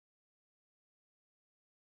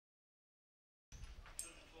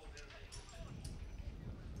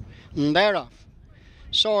And they're off.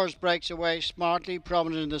 Soares breaks away smartly.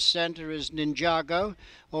 Prominent in the centre is Ninjago.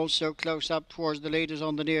 Also close up towards the leaders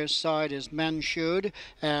on the near side is Manshud.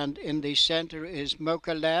 And in the centre is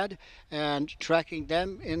Mokhalad. And tracking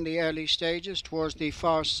them in the early stages towards the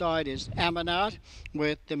far side is Amanat,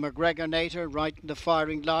 with the McGregor Nater right in the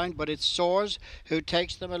firing line. But it's Soares who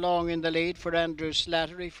takes them along in the lead for Andrew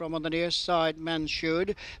Slattery from on the near side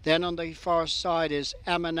Manshud. Then on the far side is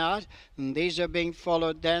Amanat. And these are being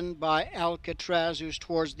followed then by Alcatraz, who's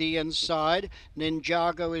towards the inside.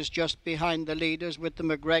 Ninjago is just behind the leaders with the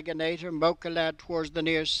McGregor Nater. Mokhalad towards the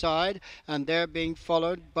near side, and they're being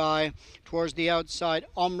followed by towards the outside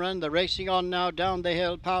Omran. They're racing on now down the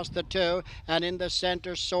hill past the two, and in the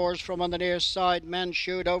centre Soares from on the near side.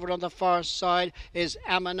 Manshud over on the far side is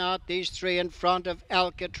Amanat. These three in front of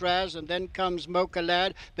Alcatraz, and then comes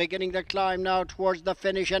Mokhalad beginning the climb now towards the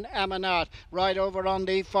finish, and Amanat right over on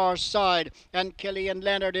the far side, and Killian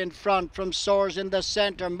Leonard in front from Soares in the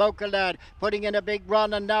centre. Mokhalad putting in a big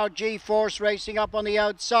run, and now G-Force racing up on the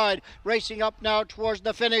outside, racing up now towards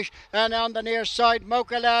the finish, and on the near side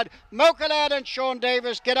Mokhalad and Sean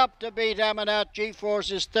Davis get up to beat Amanat.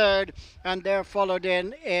 G-Force is third, and they're followed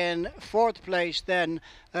in fourth place then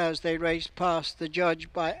as they race past the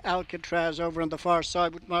judge by Alcatraz over on the far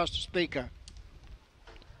side with Master Speaker.